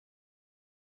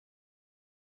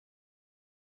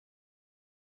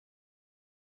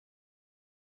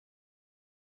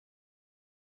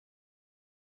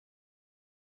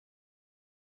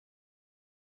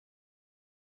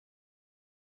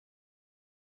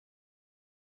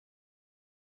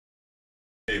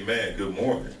Amen. Good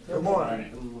morning. Good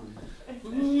morning.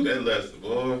 Ooh, that lesson,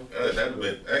 boy.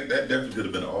 That definitely could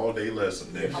have been an all-day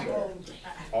lesson there.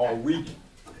 All week.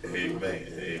 Amen.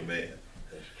 Amen.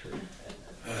 That's true.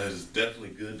 It's definitely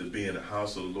good to be in the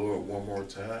house of the Lord one more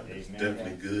time. It's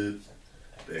definitely good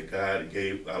that God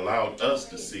allowed us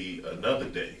to see another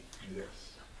day. Yes.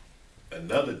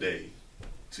 Another day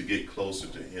to get closer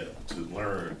to Him, to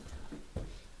learn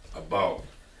about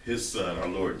His Son, our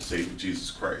Lord and Savior,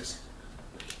 Jesus Christ.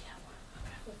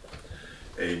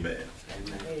 Amen.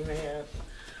 Amen.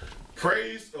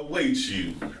 Praise awaits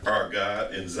you, our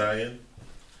God in Zion.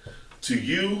 To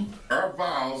you, our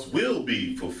vows will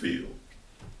be fulfilled.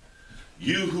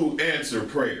 You who answer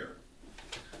prayer.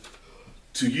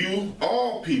 To you,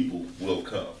 all people will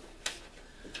come.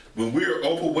 When we are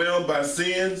overwhelmed by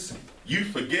sins, you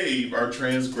forgave our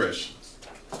transgressions.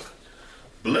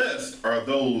 Blessed are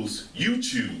those you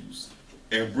choose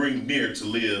and bring near to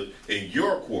live in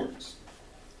your courts.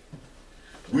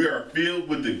 We are filled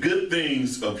with the good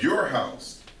things of your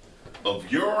house, of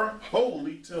your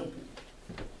holy temple.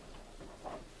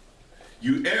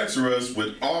 You answer us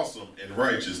with awesome and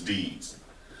righteous deeds.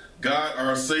 God,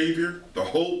 our Savior, the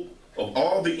hope of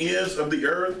all the ends of the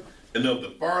earth and of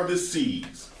the farthest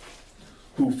seas,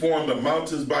 who formed the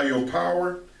mountains by your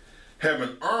power,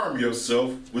 having armed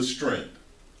yourself with strength,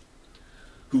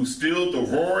 who stilled the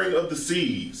roaring of the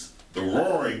seas, the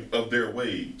roaring of their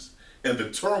waves, and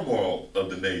the turmoil of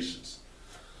the nations.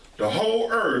 The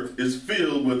whole earth is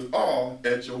filled with awe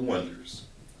at your wonders.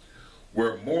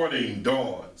 Where morning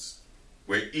dawns,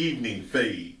 where evening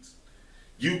fades,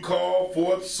 you call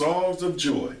forth songs of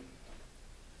joy.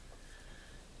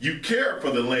 You care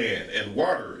for the land and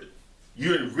water it.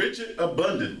 You enrich it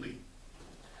abundantly.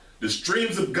 The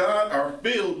streams of God are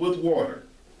filled with water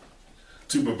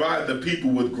to provide the people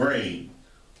with grain,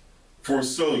 for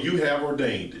so you have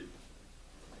ordained it.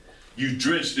 You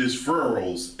drench its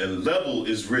furrows and level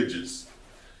its ridges.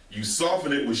 You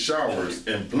soften it with showers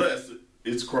and bless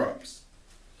its crops.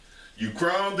 You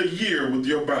crown the year with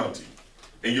your bounty,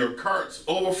 and your carts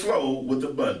overflow with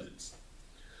abundance.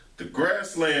 The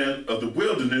grassland of the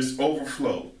wilderness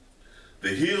overflow.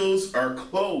 The hills are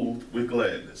clothed with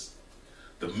gladness.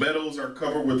 The meadows are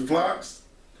covered with flocks,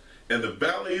 and the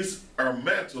valleys are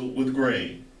mantled with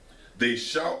grain. They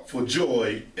shout for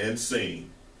joy and sing.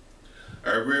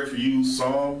 I read for you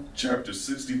Psalm chapter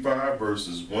 65,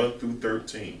 verses 1 through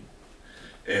 13.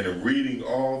 And in reading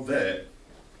all that,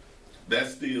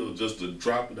 that's still just a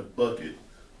drop in the bucket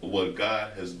of what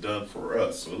God has done for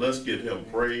us. So let's give Him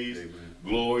praise, amen,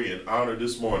 glory, and honor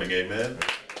this morning. Amen.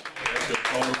 That's your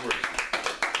call to worship.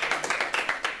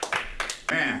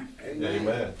 Amen.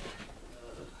 Amen.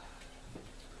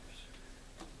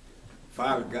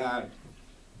 Father God,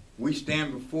 we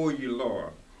stand before you,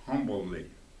 Lord, humbly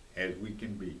as we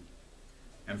can be.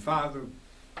 And Father,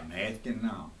 I'm asking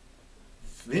now,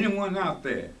 if anyone out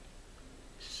there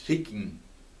seeking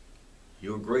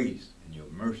your grace and your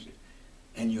mercy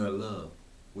and your love,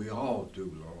 we all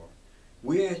do, Lord.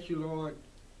 We ask you, Lord,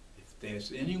 if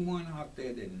there's anyone out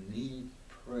there that needs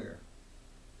prayer,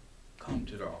 come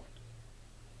to the altar.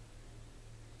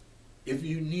 If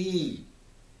you need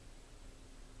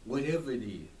whatever it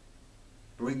is,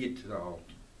 bring it to the altar.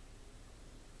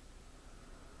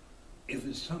 If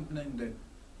it's something that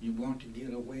you want to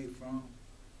get away from,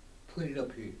 put it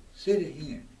up here. Sit it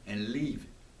here and leave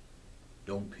it.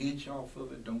 Don't pinch off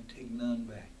of it. Don't take none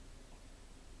back.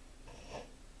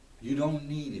 You don't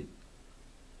need it.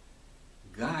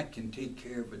 God can take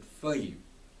care of it for you.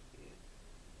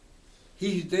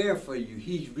 He's there for you.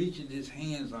 He's reaching His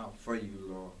hands out for you,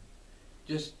 Lord.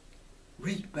 Just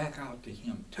reach back out to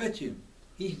Him. Touch Him.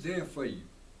 He's there for you.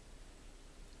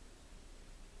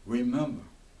 Remember,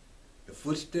 the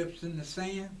footsteps in the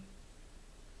sand,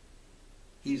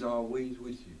 He's always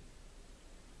with you.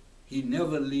 He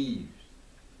never leaves.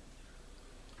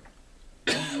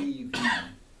 Don't leave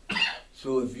Him.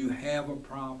 So if you have a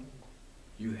problem,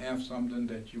 you have something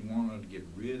that you want to get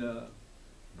rid of,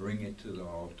 bring it to the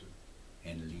altar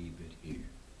and leave it here.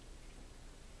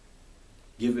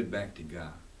 Give it back to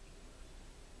God.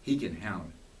 He can handle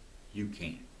it. You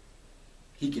can't.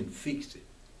 He can fix it.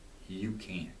 You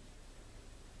can't.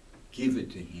 Give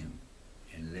it to Him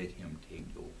and let Him take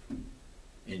over.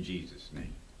 In Jesus'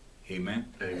 name. Amen.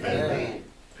 Amen. Amen.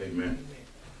 Amen.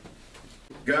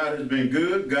 God has been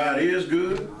good. God is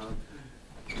good.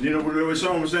 You know what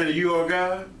song was saying that you are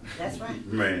God? That's right.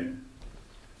 Man,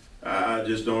 I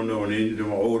just don't know. And then to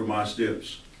order my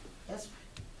steps. That's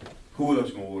right. Who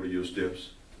else gonna order your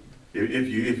steps? If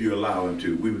you allow Him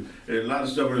to. A lot of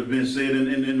stuff has been said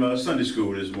in Sunday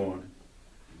school this morning.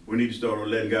 We need to start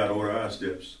letting God order our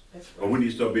steps. That's Or we right. need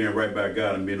to start being right by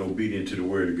God and being obedient to the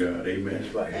word of God. Amen.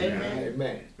 That's right. Amen.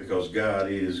 Amen. Because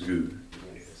God is good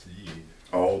Yes, he is.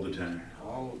 all the time.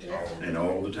 All the Yes. time. And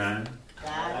all the time.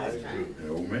 God is kind.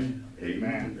 Amen.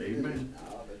 Amen. Amen.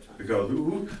 All the time. Because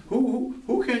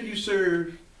who can you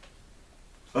serve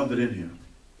other than him?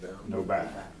 Nobody.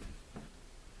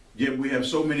 Yet we have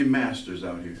so many masters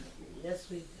out here Yes,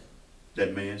 we do.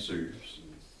 that man serves.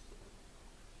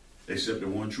 Except the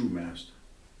one true master,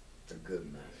 The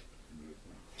good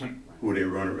man.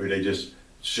 who they just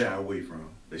shy away from.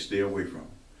 They stay away from.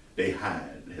 They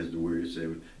hide, as the word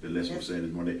said, the lesson was saying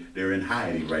this morning. They're in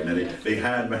hiding right now. They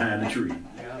hide behind the tree,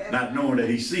 not knowing that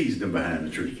he sees them behind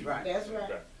the tree. Right. That's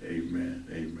right. Amen.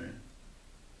 Amen.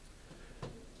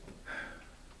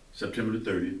 September the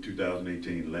 30th,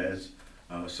 2018, last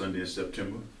Sunday in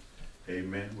September.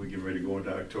 Amen. We're getting ready to go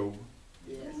into October.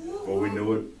 Yes. Before we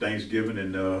know it, Thanksgiving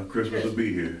and Christmas will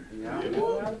be here. Around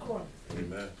the corner.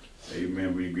 Amen.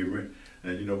 Amen. We get ready.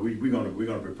 And you know, we're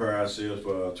gonna prepare ourselves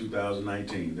for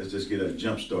 2019. Let's just get a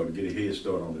jump start and get a head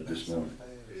start on it this morning.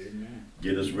 Amen.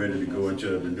 Get us ready to go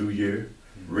into the new year,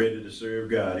 ready to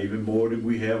serve God even more than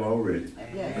we have already.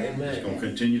 Yes. Just gonna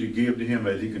continue to give to him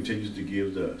as he continues to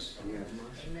give to us. Amen.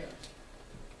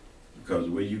 Because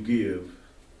the way you give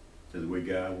is the way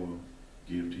God will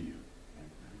give to you.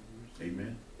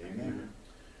 Amen. Amen.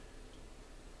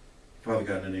 Father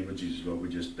God, in the name of Jesus, Lord, we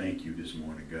just thank you this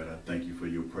morning, God. I thank you for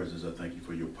your presence. I thank you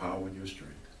for your power and your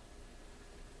strength.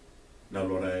 Now,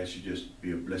 Lord, I ask you just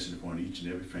be a blessing upon each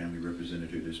and every family represented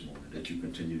here this morning, that you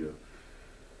continue to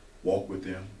walk with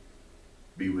them,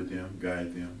 be with them,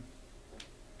 guide them,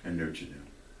 and nurture them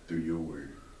through your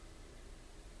word.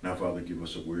 Now, Father, give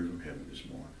us a word from heaven this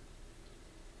morning.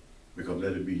 Because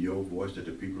let it be your voice that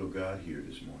the people of God hear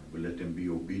this morning. But let them be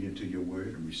obedient to your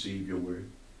word and receive your word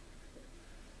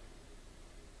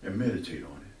and meditate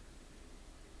on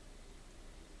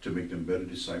it to make them better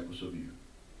disciples of you.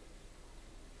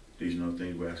 These are the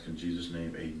things we ask in Jesus'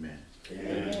 name. Amen.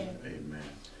 Amen. Amen.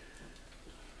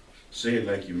 Say it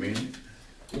like you mean it.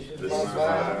 This is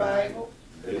my Bible.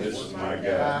 This is my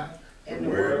God, the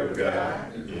word of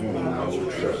God, in whom I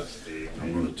will trust.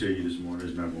 I'm going to tell you this morning,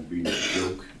 it's not going to be no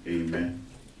joke. Amen.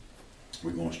 We're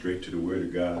going straight to the word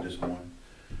of God this morning.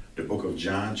 The book of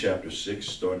John chapter 6,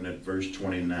 starting at verse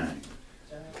 29.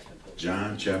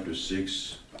 John chapter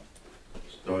 6,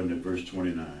 starting at verse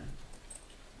 29.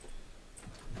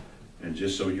 And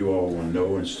just so you all will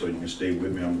know, and so you can stay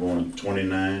with me, I'm going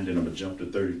 29, then I'm going to jump to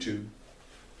 32.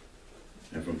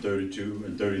 And from 32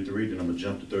 and 33, then I'm going to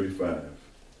jump to 35.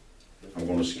 I'm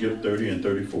going to skip 30 and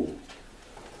 34.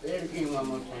 Say it again one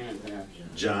more time, Pastor.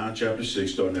 John chapter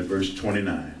 6, starting at verse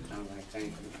 29. All right, thank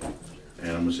you.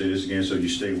 And I'm going to say this again so you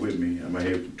stay with me. I'm going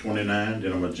to have 29,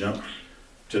 then I'm going to jump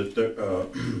to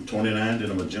 29, then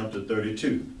I'm going to jump to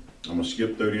 32. I'm going to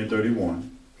skip 30 and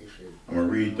 31. I'm going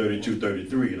to read 32,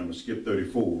 33, and I'm going to skip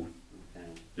 34. Okay.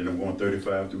 Then I'm going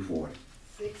 35 through 40.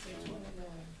 6 and 29.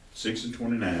 6 and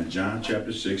 29. John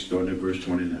chapter 6, starting at verse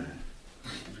 29.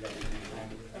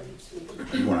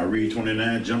 32. When I read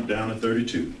 29, jump down to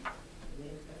 32.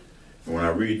 And when I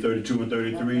read 32 and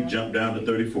 33, jump down to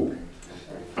 34.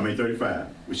 I mean 35.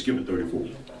 We skip at 34.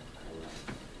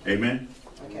 Amen?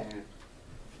 Okay.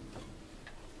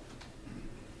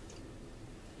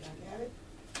 Y'all got it?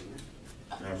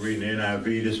 I'm reading the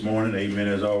NIV this morning. Amen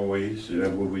as always. So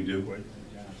that's what we do.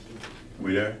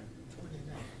 We there?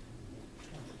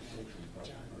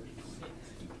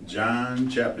 John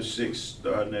chapter 6,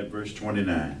 starting at verse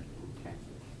 29.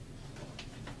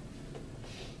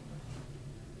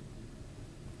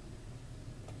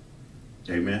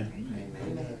 Amen?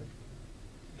 Amen.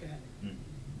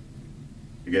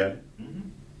 You got it?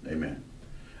 Amen.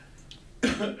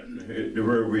 The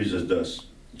word reads as thus.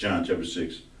 John chapter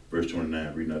 6, verse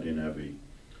 29, reading out the NIV.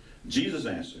 Jesus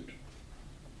answered,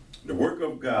 "The work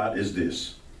of God is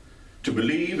this, to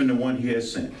believe in the one he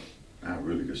has sent." I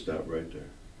really could stop right there.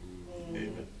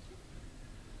 Amen.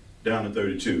 Down to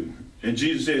 32. And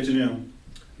Jesus said to them,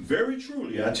 "Very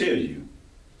truly I tell you,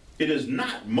 it is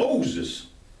not Moses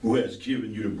who has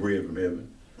given you the bread from heaven,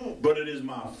 but it is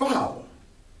my Father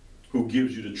who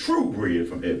gives you the true bread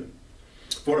from heaven.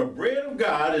 For the bread of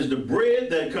God is the bread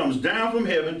that comes down from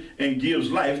heaven and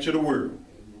gives life to the world."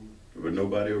 But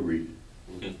nobody will read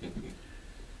it.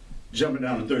 Jumping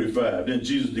down to 35, then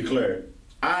Jesus declared,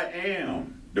 "I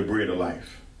am the bread of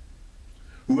life.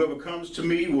 Whoever comes to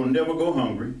me will never go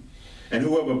hungry, and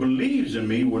whoever believes in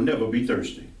me will never be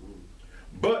thirsty.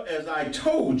 But as I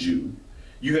told you,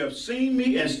 you have seen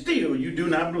me, and still you do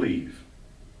not believe.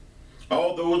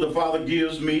 All those the Father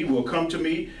gives me will come to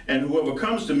me, and whoever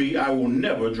comes to me I will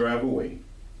never drive away."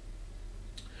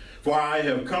 For I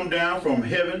have come down from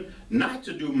heaven not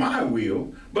to do my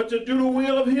will, but to do the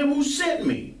will of him who sent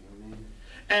me.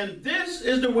 And this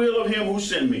is the will of him who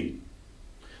sent me,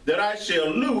 that I shall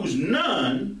lose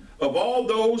none of all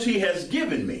those he has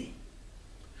given me,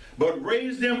 but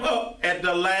raise them up at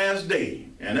the last day.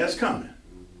 And that's coming.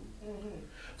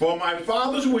 For my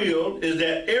Father's will is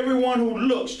that everyone who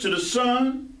looks to the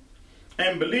Son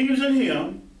and believes in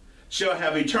him shall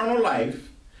have eternal life,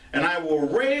 and I will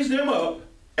raise them up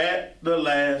at the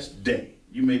last day.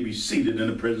 You may be seated in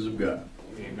the presence of God.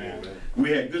 Amen. We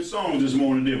had good songs this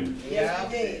morning, didn't we? Yes,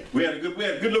 we did. We had a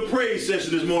good little praise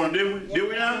session this morning, didn't we? Did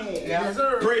we not? Yes,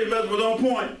 sir. Praise message was on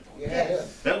point.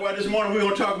 Yes. That's why this morning we're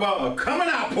going to talk about a coming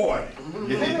out party.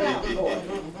 Coming out for it.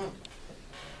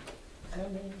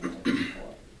 Coming out for it.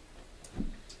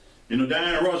 You know,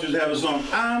 Diana Ross used to have a song,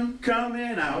 I'm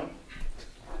coming out.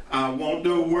 I want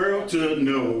the world to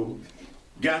know.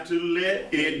 Got to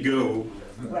let it go.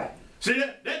 Right. See,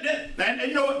 that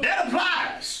you know what? That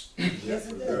applies. Yes,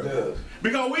 it does.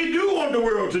 Because we do want the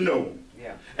world to know.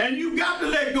 Yeah. And you got to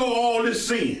let go of all this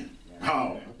sin.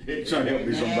 Oh, it's trying to help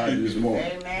me somebody this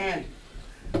morning. Amen.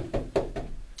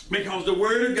 Because the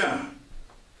word of God,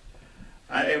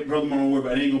 brother, don't worry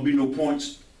about it. Ain't gonna be no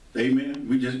points. Amen.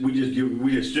 We just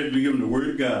strictly give them the word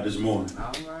of God this morning.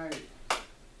 All right.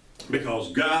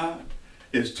 Because God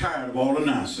is tired of all the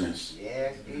nonsense.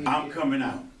 Yes, he I'm is. coming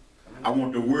out. I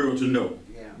want the world to know.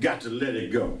 Yeah. Got to let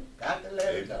it go. Got to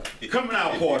let it go. Coming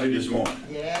out party this morning.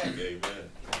 Yes.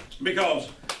 Because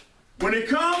when it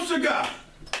comes to God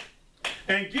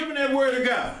and giving that word of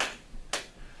God,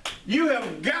 you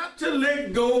have got to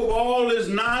let go of all this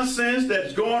nonsense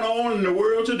that's going on in the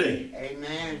world today.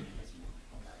 Amen.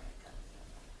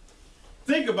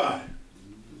 Think about it.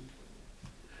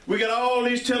 We got all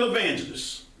these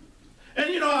televangelists.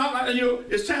 And you know,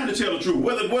 it's time to tell the truth.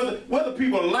 Whether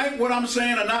people like what I'm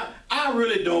saying or not, I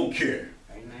really don't care.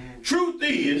 Amen. Truth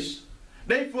is,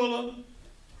 they full of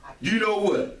you know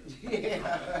what.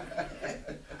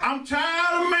 I'm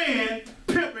tired of man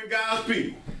pimping God's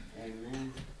people.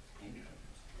 Amen.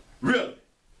 Really.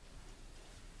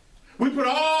 We put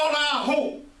all our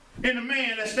hope in the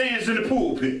man that stands in the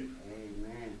pulpit.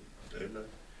 Amen.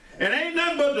 And ain't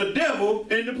nothing but the devil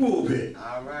in the pulpit.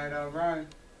 All right, all right.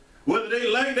 Whether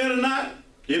they like that or not,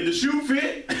 if the shoe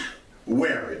fit,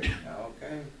 wear it.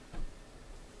 Okay.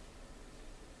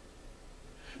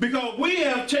 Because we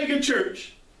have taken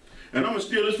church, and I'm going to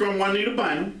steal this from Juanita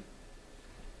Bynum.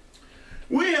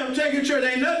 We have taken church,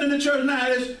 ain't nothing in the church now,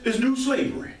 it's new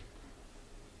slavery.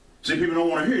 See, people don't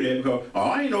want to hear that because, oh,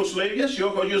 I ain't no slave. Yes, you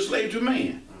are, because you're a slave to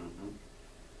man.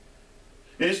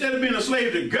 And instead of being a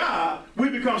slave to God, we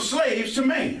become slaves to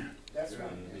man. That's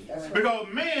right. That's right. Because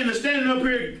man is standing up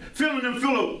here filling them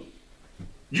full of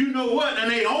you know what and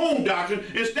their own doctrine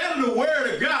instead of the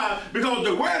word of God, because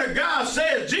the word of God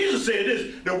says, Jesus said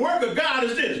this, the work of God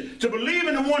is this, to believe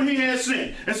in the one he has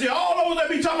sent. And see, all those that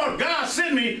be talking about God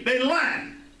sent me, they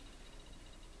lying.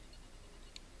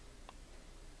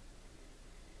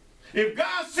 If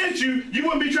God sent you, you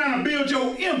wouldn't be trying to build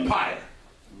your empire.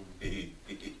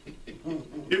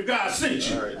 If God sent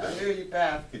you. I hear you,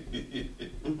 Pastor.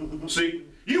 See,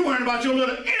 you worrying about your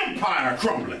little empire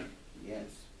crumbling. Yes.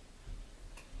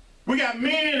 We got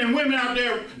men and women out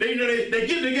there, they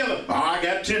get together. Oh, I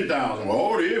got 10,000. Oh,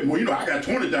 well, you know, I got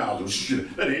 20,000.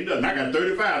 Shit, that ain't nothing. I got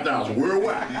 35,000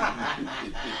 worldwide.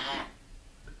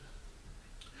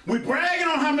 We bragging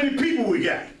on how many people we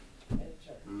got.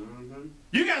 Mm-hmm.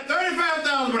 You got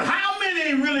 35,000, but how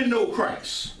many really know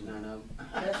Christ? None of them.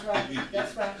 That's right.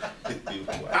 That's right.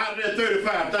 Out of that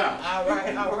 35,000. All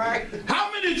right. All right. How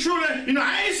many truly, you know,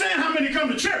 I ain't saying how many come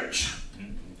to church.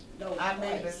 No, I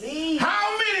may believe.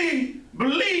 How many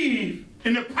believe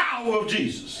in the power of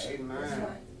Jesus? That's Amen.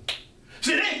 right.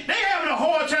 See, they having a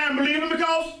hard time believing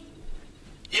because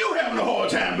you having a hard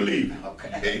time believing.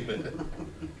 Okay.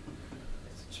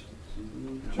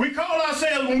 We call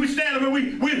ourselves, when we stand up,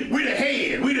 we the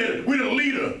head, we the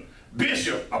leader,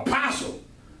 bishop, apostle,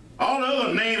 all the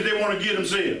other names they want to give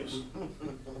themselves.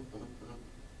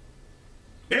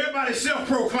 Everybody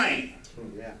self-proclaimed.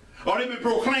 Yeah. Or they've been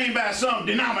proclaimed by some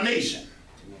denomination.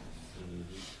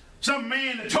 Some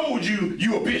man that told you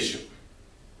you a bishop.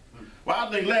 Well,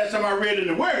 I think last time I read in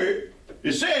the Word,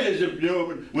 it said, you know,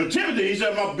 when Timothy, he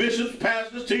said, my bishops,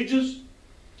 pastors, teachers,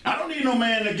 I don't need no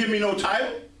man to give me no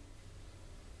title.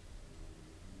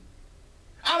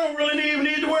 I don't really even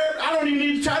need the word, I don't even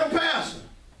need the title pastor.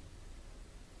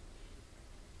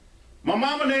 My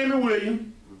mama named me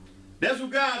William. That's who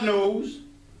God knows.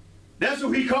 That's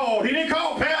who he called. He didn't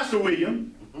call Pastor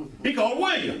William. He called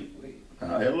William.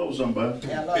 Hello, somebody.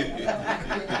 Hello.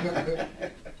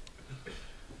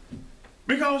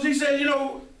 Because he said, you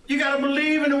know, you got to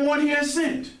believe in the one he has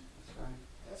sent.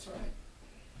 That's right.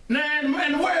 Now,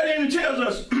 and the word even tells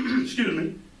us, excuse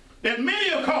me, that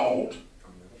many are called.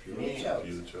 Me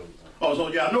chose. Oh,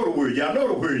 so y'all know the word. Y'all know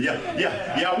the word.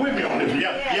 Y'all with me on this.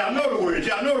 Y'all know the word.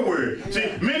 Y'all know the word.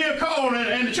 See, many are called,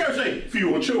 and the church say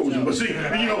few are chosen. But see,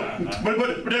 you know,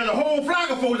 but there's a whole flock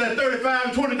of folks that 35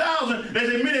 and 20,000. They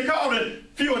say many are called and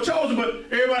few are chosen, but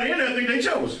everybody in there think they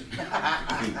chosen.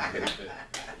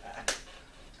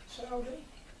 So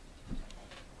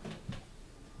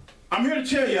I'm here to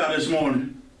tell y'all this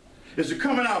morning, it's a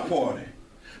coming out party,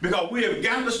 because we have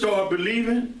got to start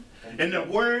believing in the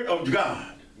word of God.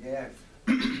 Yes.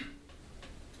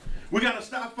 We got to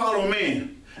stop following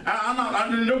men.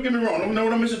 Don't get me wrong.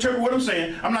 Don't misinterpret what I'm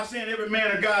saying. I'm not saying every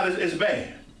man of God is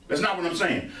bad. That's not what I'm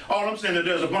saying. All I'm saying is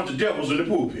there's a bunch of devils in the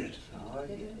pulpit.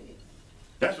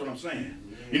 That's what I'm saying.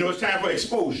 You know, it's time for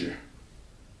exposure.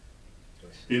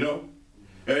 You know?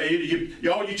 All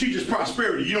you teach is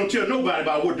prosperity. You don't tell nobody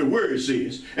about what the word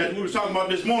says. As we were talking about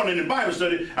this morning in Bible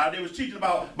study, they was teaching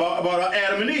about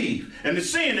Adam and Eve and the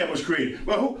sin that was created.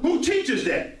 Well, who teaches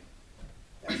that?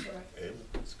 that's right.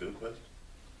 That's a good question.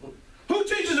 Who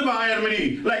teaches about Adam and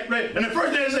Eve? And the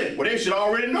first thing they say, well, they should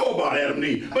already know about Adam and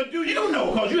Eve. But do you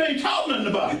know? Because you ain't taught nothing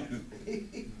about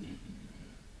it.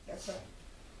 That's right.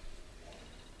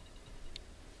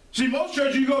 See, most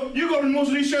churches, you go to most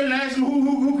of these churches and ask them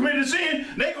who committed the sin,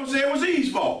 they're going to say it was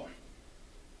Eve's fault.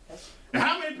 Now,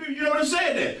 how many people you know that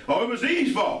said that? Oh, it was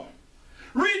Eve's fault.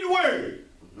 Read the word.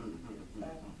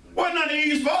 Wasn't none of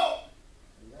Eve's fault.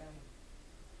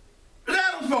 It was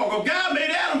Adam's fault, because God made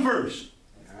Adam first.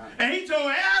 And he told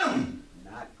Adam,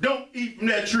 don't eat from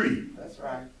that tree. That's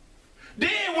right.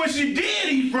 Then when she did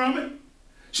eat from it,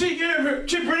 she gave her,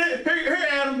 here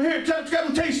Adam, here,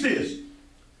 come taste this.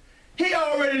 He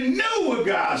already knew what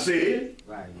God said.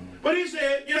 Right. But he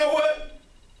said, you know what?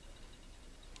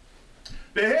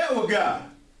 The hell with God.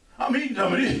 I'm eating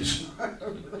some of this. God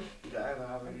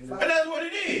already knew. And that's what he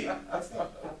did. That's it. I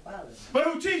follow. But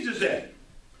who teaches that?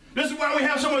 This is why we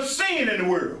have so much sin in the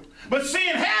world. But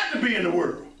sin had to be in the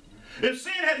world. If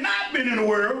sin had not been in the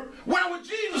world, why would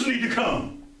Jesus need to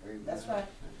come? That's right.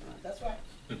 That's right.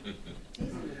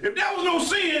 If there was no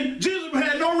sin, Jesus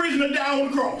had no reason to die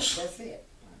on the cross. That's it.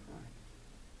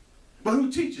 But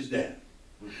who teaches that?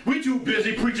 We too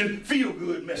busy preaching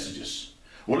feel-good messages.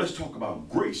 Well, let's talk about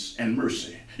grace and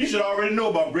mercy. You should already know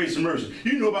about grace and mercy.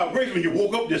 You know about grace when you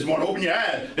woke up this morning, open your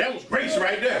eyes. That was grace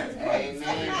right there.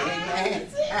 Amen.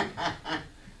 Amen.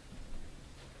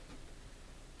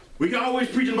 We can always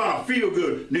preach about a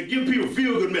feel-good. They give people a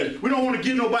feel-good message. We don't want to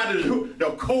give nobody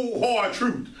the cold, hard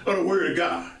truth of the word of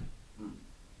God.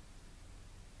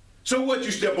 So what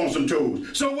you step on some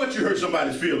toes? So what you hurt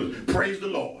somebody's feelings? Praise the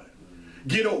Lord.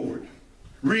 Get over it.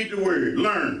 Read the word.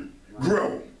 Learn.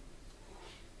 Grow.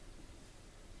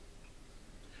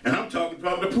 And I'm talking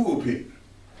about the pulpit.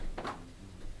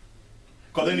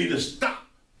 Because they need to stop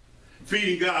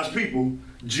feeding God's people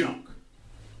junk.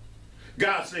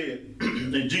 God said,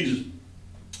 and Jesus,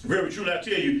 very truly I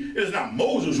tell you, it is not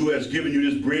Moses who has given you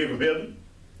this bread from heaven.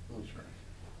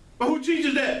 But who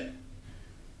teaches that?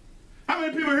 How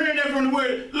many people are hearing that from the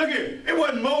word? Look here, it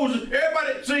wasn't Moses.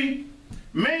 Everybody, see,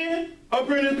 man up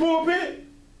here in this pulpit,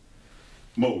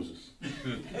 Moses.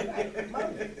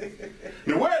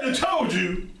 The word that told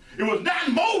you it was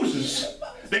not Moses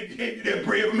that gave you that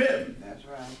bread from heaven. That's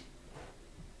right.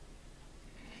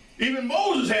 Even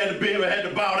Moses had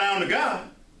to bow down to God.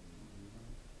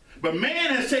 But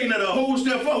man has taken it a whole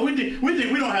step forward. We think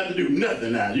we don't have to do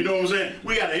nothing now. You know what I'm saying?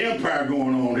 We got an empire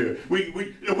going on here. We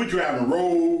driving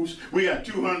roads. We got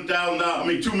 $200,000,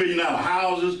 $2 million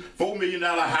houses, $4 million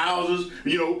houses.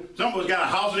 You know, some of us got a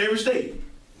house in every state.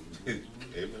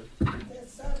 Amen. There's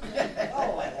something.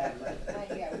 Oh, I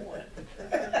ain't got one.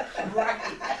 Right.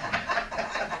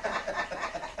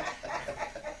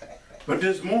 But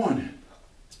this morning,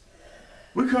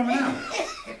 we're coming out.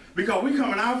 Because we're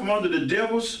coming out from under the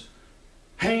devil's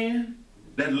hand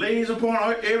that lays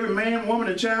upon every man, woman,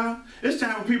 and child. It's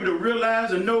time for people to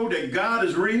realize and know that God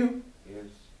is real. Yes.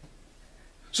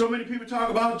 So many people talk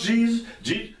about Jesus.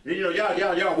 You know,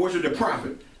 y'all worship the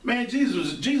prophet. Man,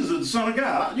 Jesus is the Son of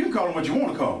God. You can call him what you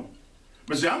want to call him.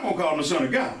 But see, I'm going to call him the Son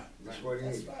of God. That's what it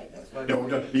That's is. right. That's That's right.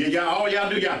 what it is. All y'all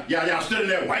do, y'all studying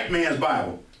that white man's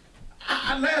Bible.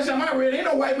 Last time I read, ain't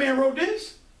no white man wrote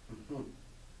this.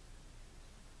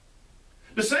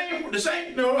 The same,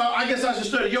 you know, I guess I should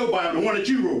study your Bible, the one that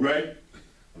you wrote, right?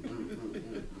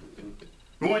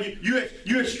 The one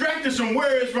you extracted some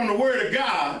words from the Word of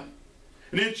God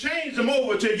and then changed them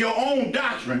over to your own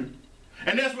doctrine,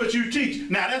 and that's what you teach.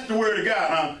 Now, that's the Word of God,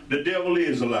 huh? The devil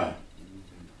is a lie.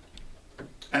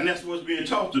 And that's what's being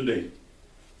taught today.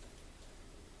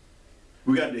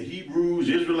 We got the Hebrews,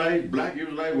 Israelites, black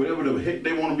Israelites, whatever the heck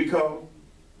they want to be called.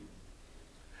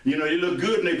 You know, they look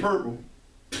good in their purple.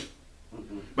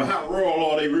 But how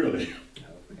royal are they really?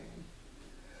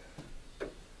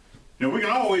 You know, we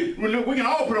can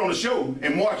all put on a show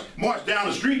and march down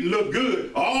the street and look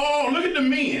good. Oh, look at the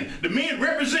men. The men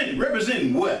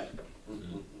representing what?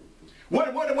 What?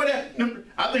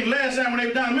 I think last time when they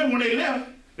were down, remember when they left,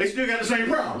 they still got the same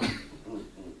problem.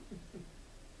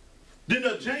 Didn't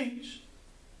that change?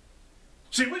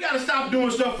 See, we got to stop doing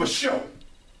stuff for show.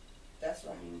 That's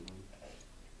right.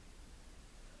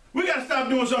 We got to stop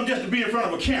doing something just to be in front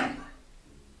of a camera.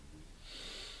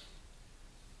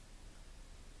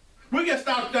 We got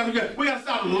to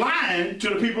stop lying to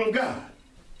the people of God.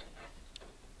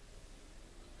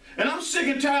 And I'm sick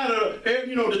and tired of,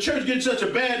 you know, the church getting such a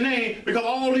bad name because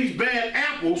all these bad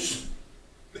apples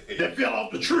that fell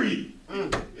off the tree.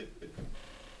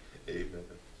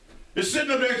 They're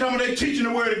sitting up there talking about they teaching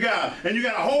the word of God. And you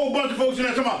got a whole bunch of folks in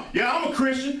there talking about, yeah, I'm a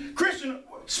Christian. Christian,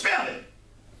 spell it.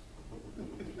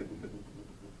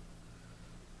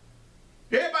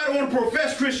 Everybody want to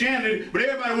profess Christianity, but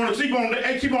everybody want to keep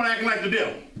on acting like the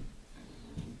devil.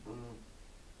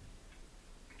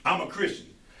 I'm a Christian.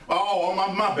 Oh,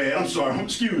 my bad. I'm sorry.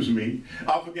 Excuse me.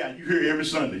 I forgot. You hear every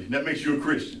Sunday. That makes you a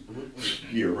Christian.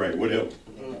 Yeah, right. Whatever.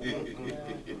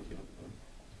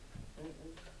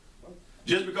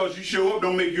 Just because you show up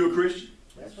don't make you a Christian.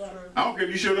 That's right. I don't care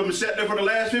if you showed up and sat there for the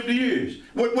last 50 years.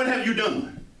 What have you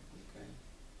done?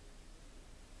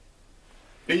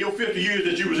 In your 50 years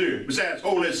that you was here, besides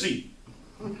hold that seat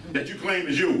that you claim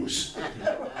is yours.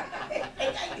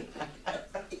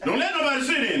 Don't let nobody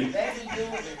sit in it.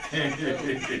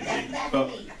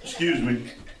 Excuse me.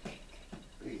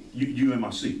 You in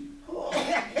my seat.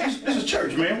 This is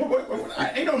church, man.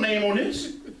 Ain't no name on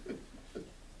this.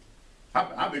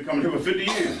 I've been coming here for 50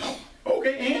 years.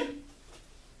 Okay, and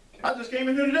I just came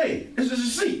in here today. This is a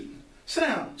seat. Sit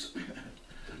down.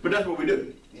 But that's what we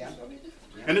do. Yeah.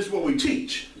 And this is what we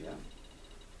teach. Yeah.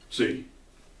 See?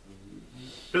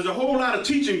 There's a whole lot of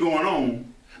teaching going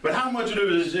on, but how much of it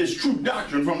is true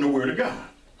doctrine from the Word of God?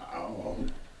 Oh,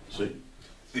 see?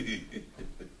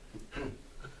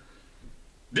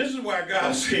 This is why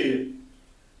God said,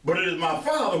 but it is my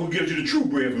Father who gives you the true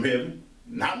bread from heaven,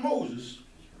 not Moses.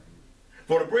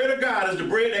 For the bread of God is the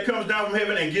bread that comes down from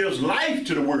heaven and gives life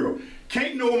to the world.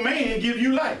 Can't no man give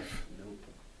you life.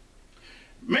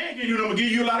 Man give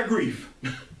you a lot of grief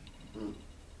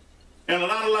and a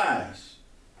lot of lies.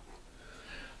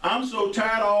 I'm so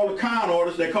tired of all the con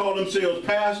artists that call themselves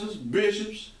pastors,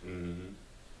 bishops.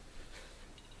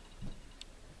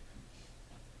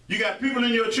 You got people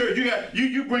in your church,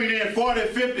 you bring in 40,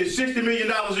 50, 60 million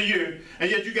dollars a year, and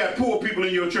yet you got poor people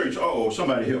in your church. Uh-oh,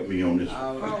 somebody help me on this.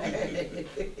 All right.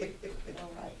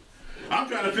 I'm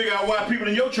trying to figure out why people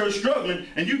in your church struggling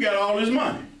and you got all this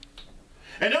money.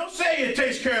 And don't say it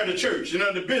takes care of the church,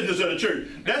 the business of the church.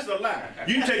 That's a lie.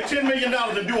 You take $10 million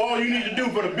and do all you need to do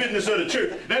for the business of the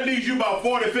church. That leaves you about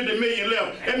 40, 50 million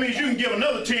left. That means you can give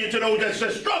another 10 to those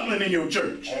that's struggling in your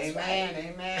church. Amen,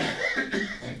 amen.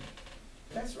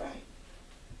 That's right.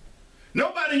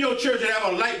 Nobody in your church should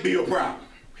have a light bill problem.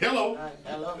 Hello?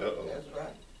 Hello. That's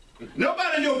right.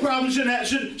 Nobody in your problem should have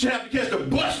to catch the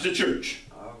bus to church.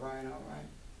 All right, all right.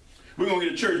 We're going to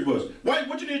get a church bus.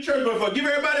 What you need a church bus for? Give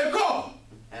everybody a car.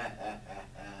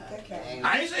 Okay.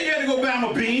 I ain't saying you had to go buy them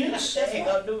a Benz. They ain't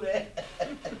gonna do that.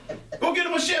 Go get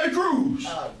them a Chevy Cruise.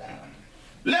 Oh,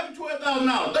 no. $11,000,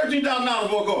 $12,000, $13,000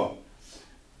 for a car.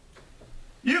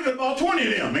 You could have bought 20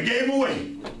 of them and gave them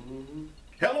away.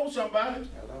 Hello, somebody.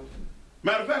 Hello.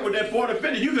 Matter of fact, with that 40,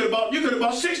 50, you could have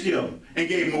bought 60 of them and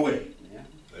gave them away. Yeah.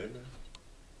 Amen.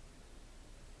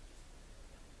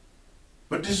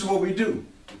 But this is what we do.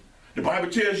 The Bible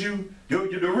tells you, you're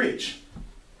the rich.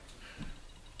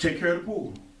 Take care of the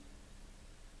poor.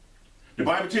 The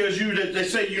Bible tells you that they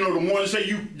say, the ones that say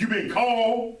you've been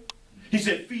called. He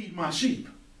said, feed my sheep.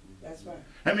 That's right.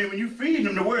 I mean, when you feed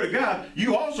them the word of God,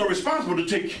 you're also responsible to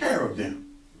take care of them.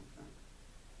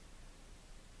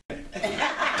 Okay.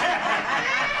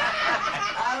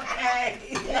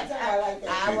 That's all I like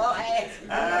that. I won't ask.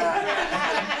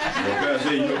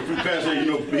 Pastor, you're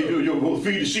going to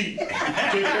feed the sheep, take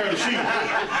care of the sheep.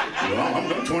 Well, I'm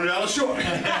 $20 short.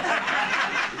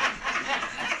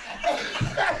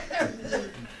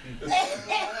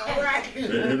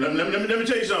 Let me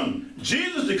tell you something.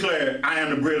 Jesus declared, I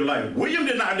am the bread of life. William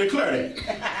did not declare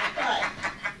that.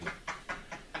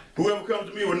 Whoever comes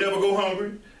to me will never go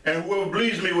hungry, and whoever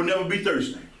believes me will never be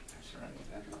thirsty. That's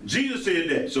right. Jesus said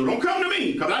that. So don't come to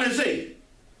me, because I didn't say it.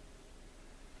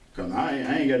 Because I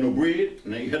ain't got no bread,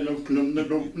 and I ain't got nothing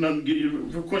to give you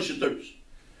for quench your thirst.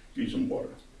 Give you some water.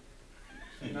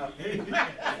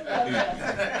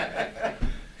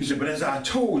 He said, but as I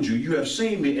told you, you have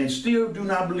seen me and still do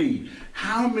not believe.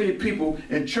 How many people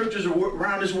in churches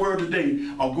around this world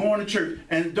today are going to church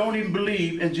and don't even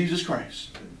believe in Jesus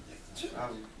Christ?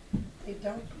 They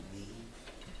don't.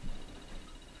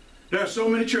 There are so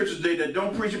many churches today that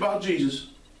don't preach about Jesus.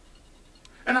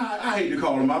 And I hate to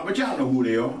call them out, but y'all know who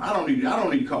they are. I don't need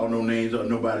to call no names or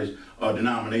nobody's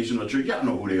denomination or church. Y'all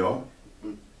know who they are.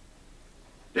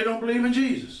 They don't believe in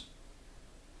Jesus.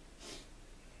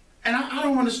 And I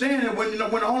don't understand that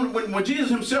when Jesus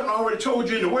himself already told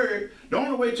you in the Word, the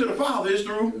only way to the Father is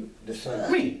through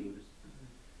me.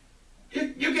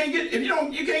 You can't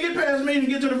get past me and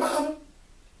get to the Father.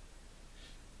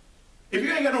 If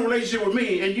you ain't got no relationship with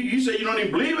me and you say you don't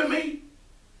even believe in me,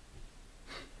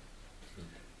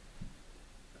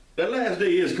 the last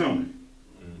day is coming.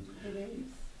 It is.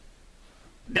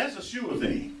 That's a sure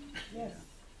thing. Yes.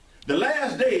 The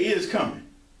last day is coming.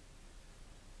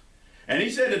 And he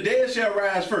said the dead shall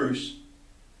rise first.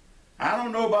 I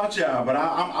don't know about y'all, but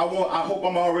I hope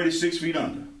I'm already 6 feet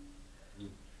under.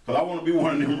 Because I want to be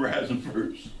one of them rising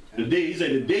first. The dead, he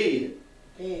said the dead.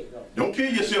 There you go. Don't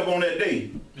kill yourself on that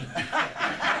day.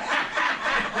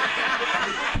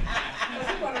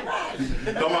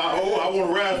 Come on, I want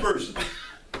to rise first.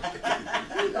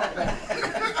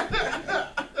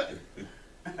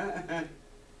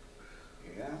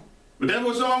 Yeah. But that's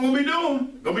what some gonna be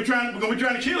doing. We're gonna be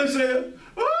trying to kill ourselves.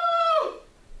 Woo!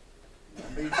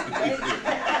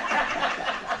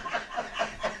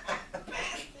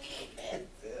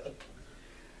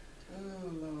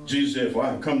 Jesus said, for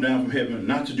I have come down from heaven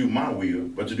not to do my will,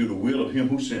 but to do the will of him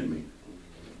who sent me.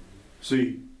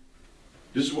 See,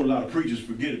 this is what a lot of preachers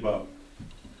forget about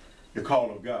the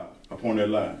call of God upon their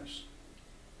lives.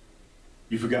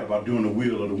 You forgot about doing the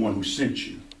will of the one who sent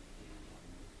you.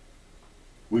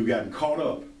 We've gotten caught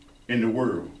up in the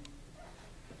world.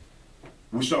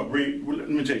 Let me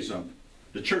tell you something.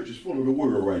 The church is full of the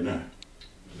world right now.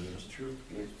 It's true.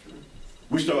 It's true.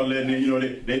 We start letting them,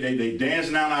 they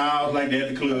dancing down the aisles like they're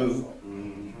at the club.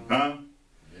 Huh?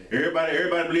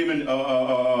 Everybody believe in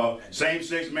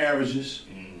same-sex marriages.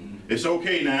 It's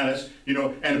okay now. That's,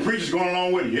 and the preacher's going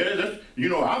along with it.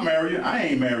 Yeah, I'll marry you. I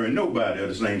ain't marrying nobody of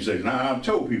the same sex. Now, I've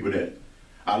told people that.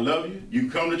 I love you. You can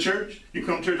come to church. You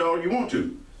can come to church all you want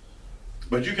to.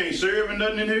 But you can't serve and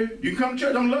nothing in here. You can come to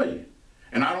church, I'm love you.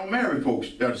 And I don't marry folks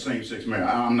that are the same sex marriage.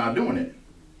 I'm not doing it.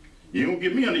 You don't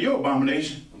get me under your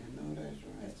abomination. That's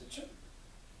right. That's the truth.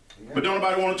 But don't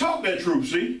nobody want to talk that truth,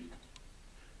 see?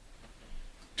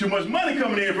 Too much money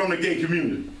coming in from the gay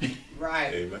community.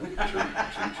 Right. Amen.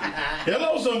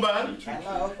 Hello, somebody.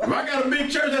 Hello. If I got a big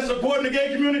church that's supporting the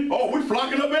gay community, oh, we're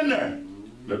flocking up in there.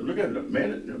 Look at it,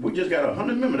 man. We just got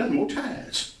 100 members. That's more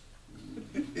tithes.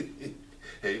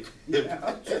 Hey,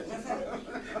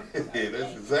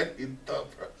 that's exactly the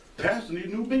thought process. Pastor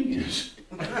need new beans.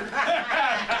 Bring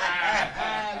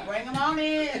them on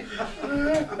in.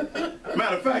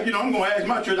 Matter of fact, I'm going to ask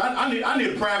my church. I need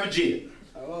a private jet.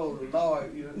 Oh,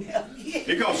 Lord.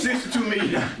 It costs $62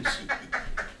 million.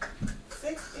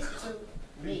 62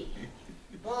 me.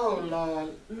 Oh,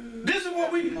 Lord. These are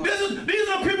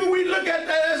the people we look at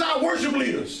as our worship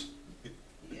leaders.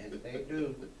 Yes, they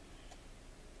do.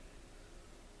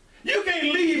 You can't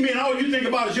leave me and all you think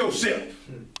about is yourself.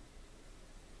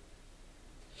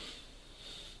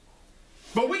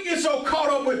 But we get so caught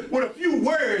up with a few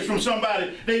words from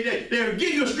somebody, they'll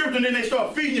give you a script and then they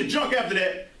start feeding you junk after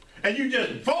that, and you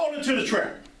just fall into the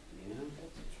trap.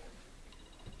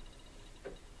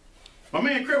 My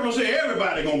man Crevlo said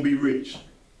everybody gonna be rich.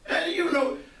 And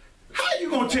how you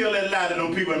gonna tell that lie to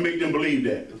them people and make them believe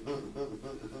that?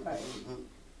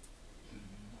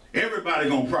 Everybody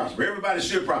gonna prosper. Everybody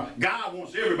should prosper. God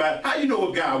wants everybody. How you know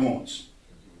what God wants?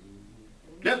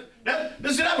 That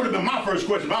would have been my first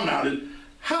question if I'm not.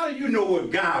 How do you know what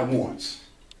God wants?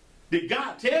 Did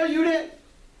God tell you that?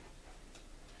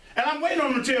 And I'm waiting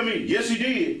on him to tell me, yes, he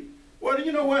did. Well,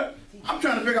 you know what? I'm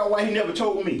trying to figure out why he never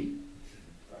told me.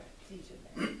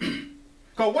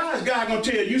 Because why is God going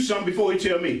to tell you something before he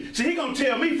tell me? See, he going to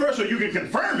tell me first so you can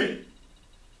confirm it.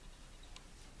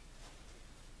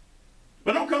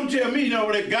 But don't come tell me,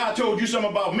 that God told you something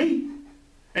about me,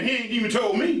 and he ain't even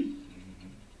told me.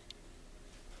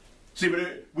 See,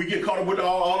 but we get caught up with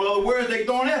all the other words they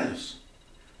throwing at us.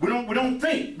 We don't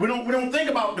think. We don't think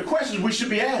about the questions we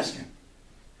should be asking.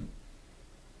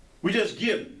 We just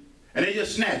give, and they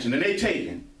just snatching, and they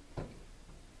taking.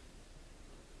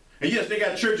 And yes, they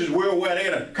got churches worldwide. They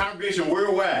got a congregation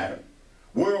worldwide,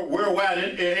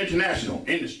 worldwide international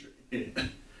industry.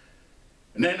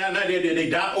 And then now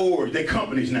they .org, they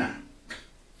companies now.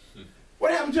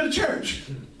 What happened to the church?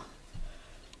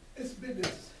 It's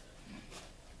business.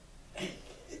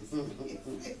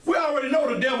 We already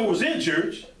know the devil was in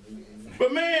church.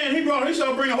 But man, he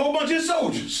started bringing a whole bunch of his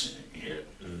soldiers.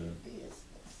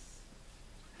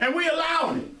 And we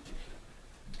allowing it.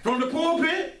 From the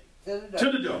pulpit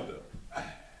to the door.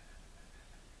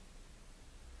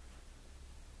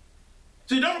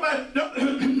 See, let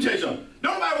me tell you something.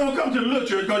 Don't nobody want to come to the little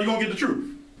church because you're going to get the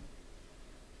truth.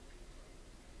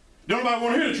 Don't nobody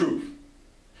want to hear the truth.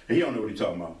 And he don't know what he's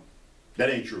talking about. That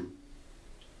ain't true.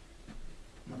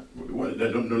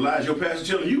 The lies your pastor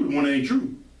telling you, the one that ain't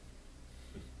true.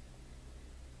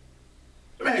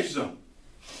 Let me ask you something.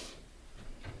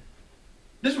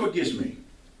 This is what gets me.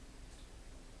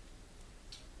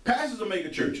 Pastors are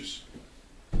making churches.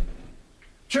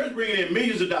 Church bringing in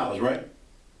millions of dollars, right?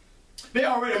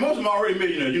 Most of them already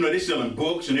millionaires. You know, they're selling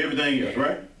books and everything else,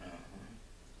 right?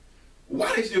 Why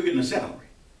are they still getting a salary?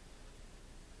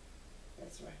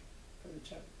 That's right, for the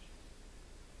church.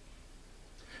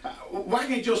 Why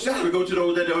can't your salary go to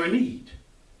those that are in need?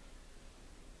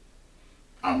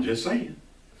 I'm just saying.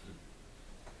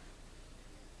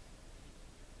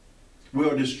 We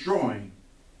are destroying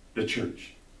the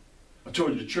church. I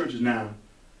told you the church is now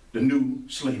the new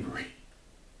slavery.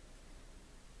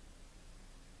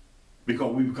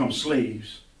 Because we become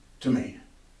slaves to man.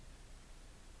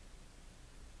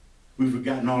 We've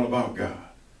forgotten all about God.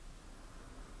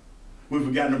 We've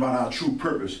forgotten about our true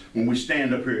purpose when we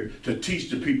stand up here to teach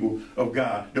the people of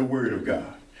God the word of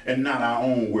God and not our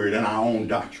own word and our own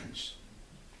doctrines.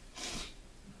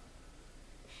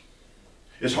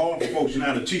 It's hard for folks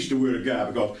now to teach the word of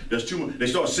God because there's too much. They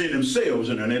start seeing themselves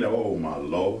in there and they're like, oh my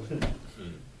Lord.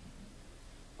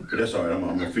 But that's all right. I'm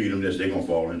going to feed them this. They're going to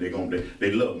fall in.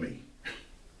 They love me.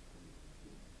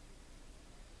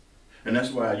 And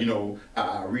that's why, you know,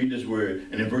 I read this word,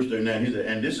 and in verse 39, he said,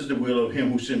 and this is the will of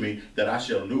him who sent me, that I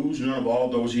shall lose none of all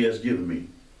those he has given me.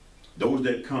 Those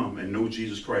that come and know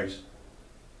Jesus Christ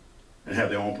and have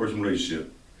their own personal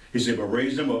relationship. He said, but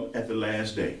raise them up at the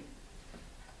last day.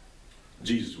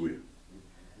 Jesus will.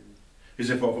 He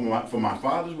said, for my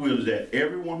Father's will is that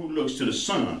everyone who looks to the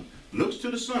Son,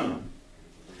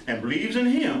 and believes in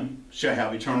him shall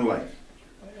have eternal life.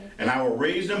 And I will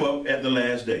raise them up at the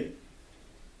last day.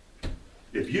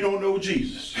 If you don't know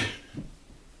Jesus,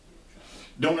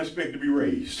 don't expect to be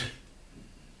raised.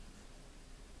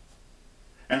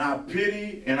 And I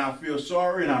pity and I feel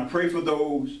sorry and I pray for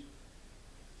those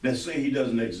that say he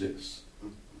doesn't exist,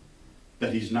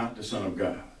 that he's not the Son of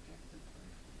God.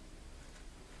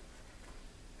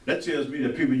 That tells me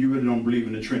that people, you really don't believe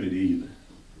in the Trinity either.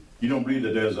 You don't believe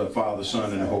that there's a Father,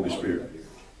 Son, and a Holy Spirit.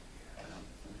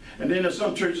 And then there's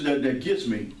some churches that gets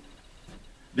me.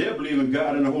 They'll believe in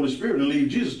God and the Holy Spirit and leave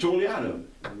Jesus totally out of it.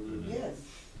 Yes.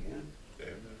 Yeah.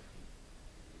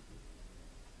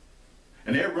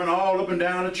 And they run all up and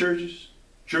down the churches,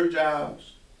 church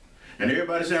aisles. And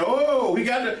everybody saying, oh, they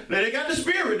got the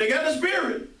Spirit. They got the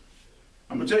Spirit.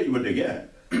 I'm going to tell you what they got.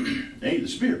 They ain't the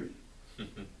Spirit.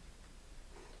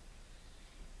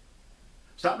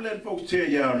 Stop letting folks tell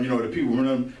y'all, you know, the people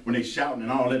when they shouting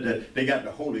and all that they got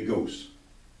the Holy Ghost.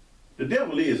 The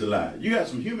devil is a lie. You got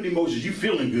some human emotions. You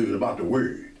feeling good about the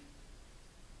word.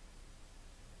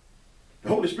 The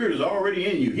Holy Spirit is already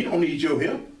in you. He don't need your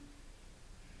help.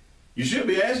 You should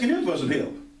be asking him for some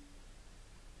help.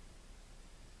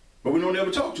 But we don't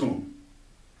ever talk to him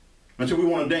until we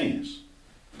want to dance.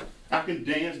 I can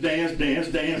dance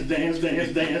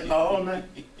all night.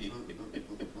 You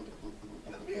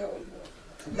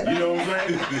know what I'm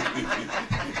saying?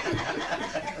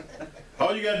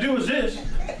 All you got to do is this.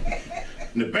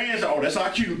 And the band's, oh, that's our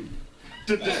cue.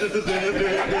 You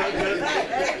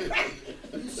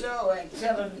sure ain't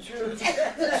telling the truth.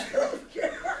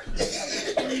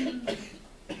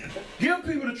 Give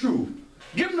people the truth.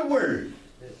 Give them the word.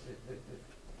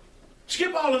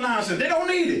 Skip all the nonsense. They don't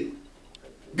need it.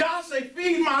 God say,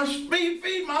 feed my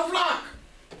flock.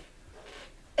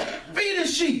 Feed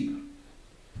his sheep.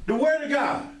 The word of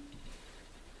God.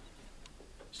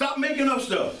 Stop making up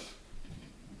stuff.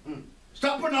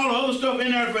 Stop putting all the other stuff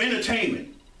in there for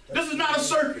entertainment. This is not a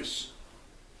circus.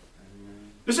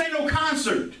 This ain't no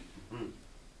concert.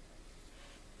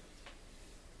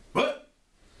 But,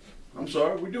 I'm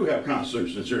sorry, we do have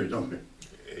concerts in church, don't we?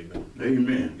 Amen.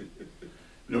 Amen.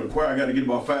 You know, the choir got to get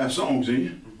about 5 songs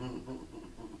in.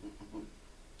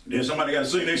 Then somebody got to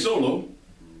sing their solo.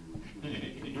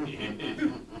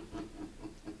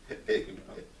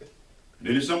 Then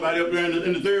there's somebody up there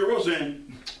in the third row saying,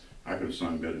 I could have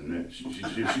sung better than that. She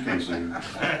can't sing.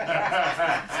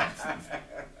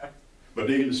 But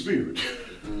they in the spirit.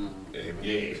 Amen.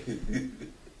 Yeah.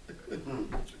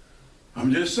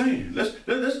 I'm just saying. Let's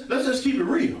just keep it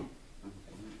real.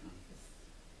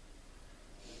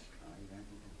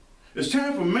 It's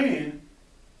time for man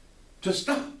to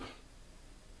stop.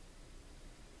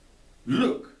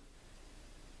 Look.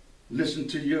 Listen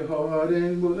to your heart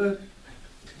and what?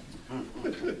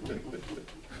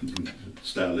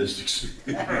 Stylistics.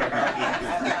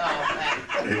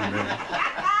 Amen.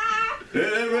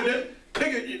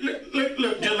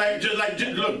 Look, just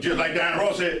like Diana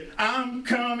Ross said, I'm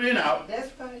coming out.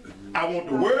 That's right. I want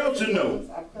the world to know.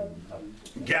 I'm coming.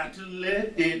 Got to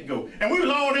let it go. And we was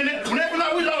all in it. Whenever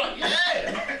we was all like,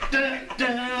 yeah. Dun,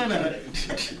 dun,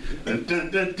 dun, dun,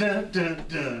 dun, dun, dun,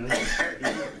 dun.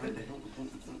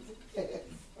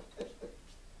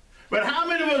 But how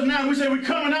many of us now, we say we're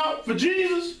coming out for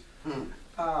Jesus?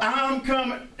 I'm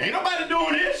coming. Ain't nobody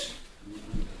doing this.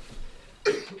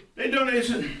 They doing this.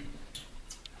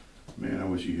 Man, I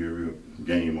wish you hear real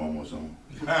game almost on.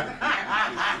 All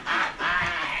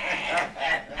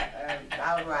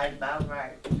right. All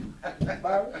right.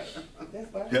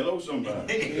 That's right. Hello,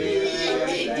 somebody.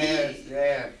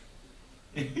 Yes.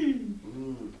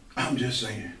 I'm just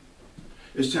saying.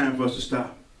 It's time for us to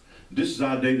stop. This is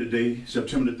our day today,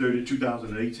 September the 30th,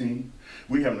 2018.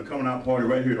 We having a coming out party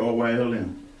right here at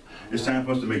RYLM. It's time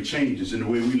for us to make changes in the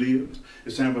way we live.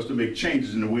 It's time for us to make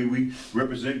changes in the way we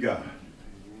represent God.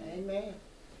 Amen.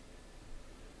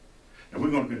 And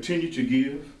we're going to continue to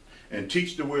give and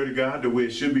teach the Word of God the way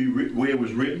it should be, where it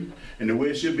was written, and the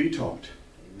way it should be taught.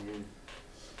 Amen.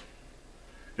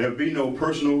 There'll be no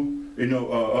personal,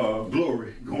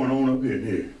 glory going on up in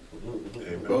here.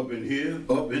 Amen. Up in here,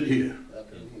 up in here.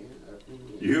 Up in here.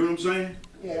 You hear what I'm saying?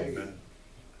 Yes. Amen.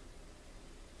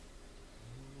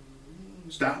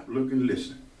 Stop, look, and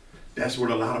listen. That's what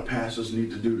a lot of pastors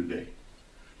need to do today.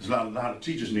 That's what a lot of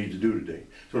teachers need to do today.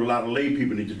 That's what a lot of lay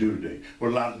people need to do today. What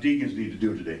a lot of deacons need to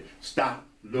do today. Stop,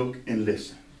 look, and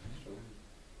listen.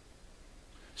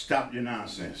 Stop your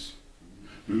nonsense.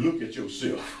 Look at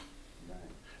yourself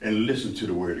and listen to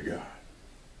the Word of God.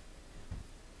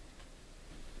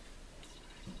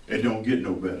 It don't get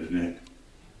no better than that.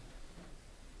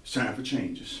 It's time for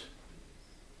changes.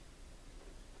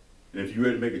 And if you're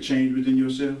ready to make a change within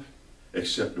yourself,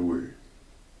 accept the Word.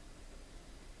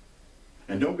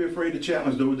 And don't be afraid to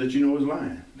challenge those that you know is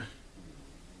lying.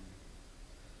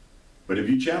 But if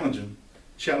you challenge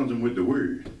them with the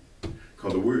Word,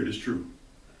 because the Word is true.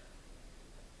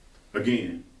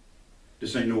 Again,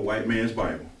 this ain't no white man's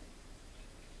Bible.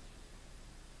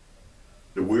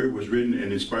 The Word was written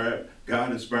and inspired.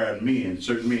 God inspired men,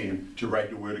 certain men, to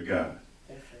write the Word of God.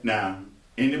 Now,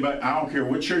 anybody, I don't care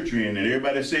what church you're in, and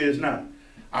everybody says not.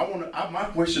 My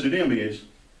question to them is,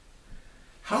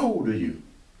 how old are you?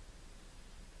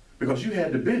 Because you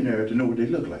had to been there to know what they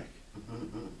look like.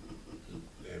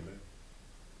 Amen.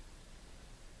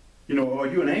 You know, are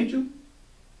you an angel?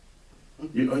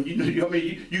 You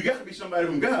got to be somebody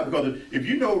from God, because if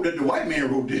you know that the white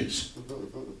man wrote this.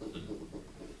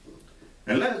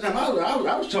 And last time I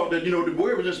was taught that, the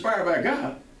Word was inspired by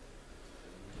God.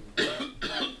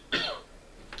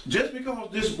 Just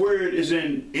because this word is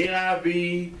in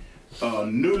NIV,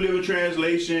 New Living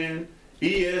Translation,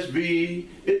 ESV,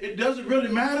 it doesn't really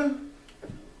matter.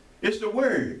 It's the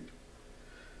Word.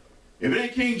 If it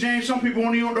ain't King James, some people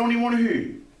don't even want to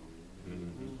hear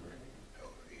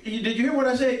it. Did you hear what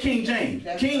I said? King James.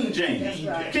 That's King right. James. That's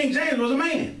right. King James was a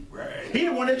man. Right. He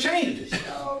the one that changed it.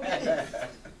 Oh, yes.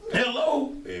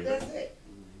 Hello? Amen. That's it.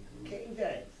 King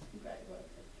James.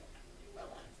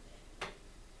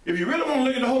 If you really want to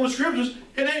look at the Holy Scriptures,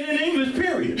 it ain't in English,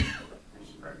 period.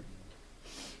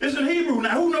 It's in Hebrew.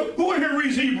 Now, who in here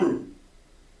reads Hebrew?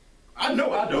 I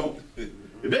know I don't. If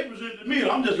they present it to me,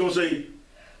 I'm just going to say,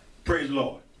 praise the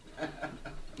Lord.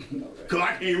 Because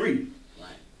I can't read.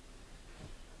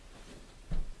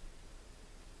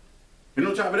 And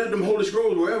on top of that, them Holy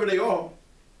Scrolls, wherever they are,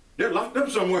 they're locked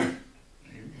up somewhere.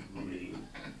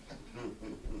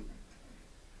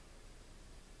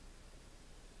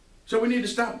 So we need to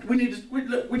stop. We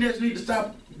just need to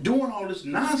stop doing all this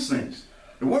nonsense.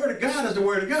 The Word of God is the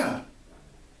Word of God.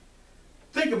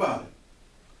 Think about it.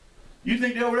 You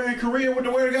think they're over there in Korea with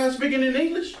the Word of God speaking in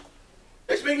English?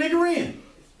 They're speaking in Korean.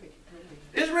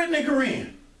 It's written in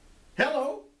Korean.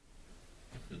 Hello?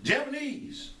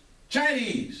 Japanese.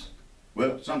 Chinese.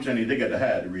 Well, some Chinese, they got to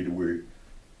hide to read the Word.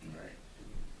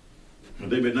 But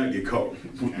they better not get caught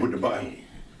with the Bible.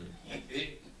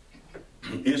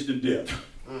 Instant death.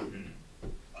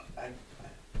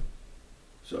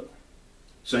 So,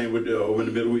 same with over in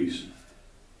the Middle East,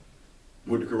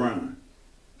 with the Quran.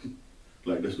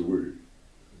 Like that's the Word.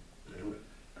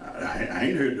 I I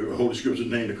ain't heard the Holy Scriptures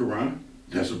name the Quran.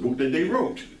 That's a book that they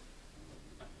wrote.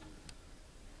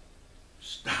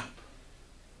 Stop.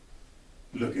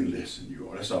 Look and listen, you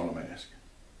all. That's all I'm asking.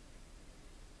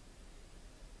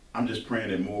 I'm just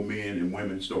praying that more men and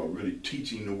women start really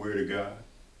teaching the Word of God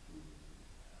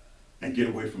and get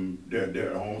away from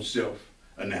their own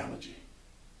self-analogy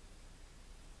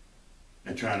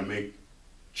and trying to make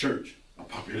church a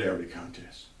popularity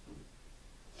contest.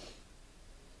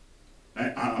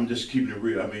 I'm just keeping it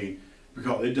real. I mean,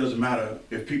 because it doesn't matter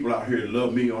if people out here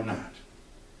love me or not.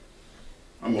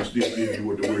 I'm going to still give you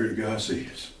what the Word of God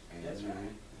says. That's right.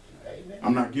 Amen.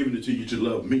 I'm not giving it to you to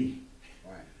love me.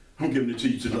 Right. I'm giving it to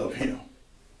you to love Him,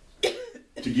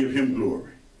 to give Him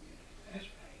glory. That's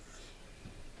right.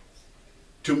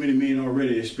 Too many men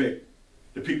already expect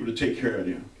the people to take care of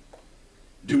them,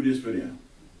 do this for them.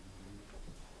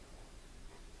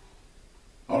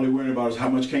 All they're worrying about is how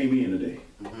much came in today.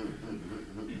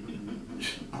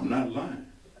 I'm not lying.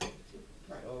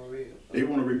 Oh, real. They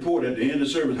want to report at the end of the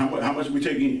service how much we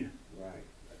take in.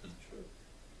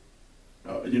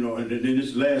 Right. You know, and then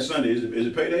this last Sunday, is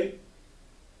it payday?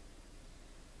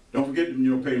 Don't forget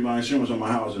to, pay my insurance on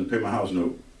my house and pay my house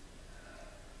note.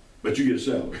 But you get a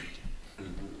salary.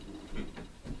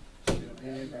 Then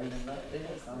they bring them up,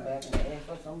 they'll come back and ask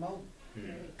for some more.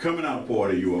 Coming out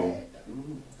party, you all.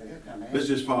 They'll come Let's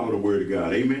just follow the Word of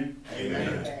God. Amen?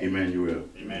 Amen. Emmanuel.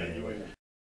 Amen.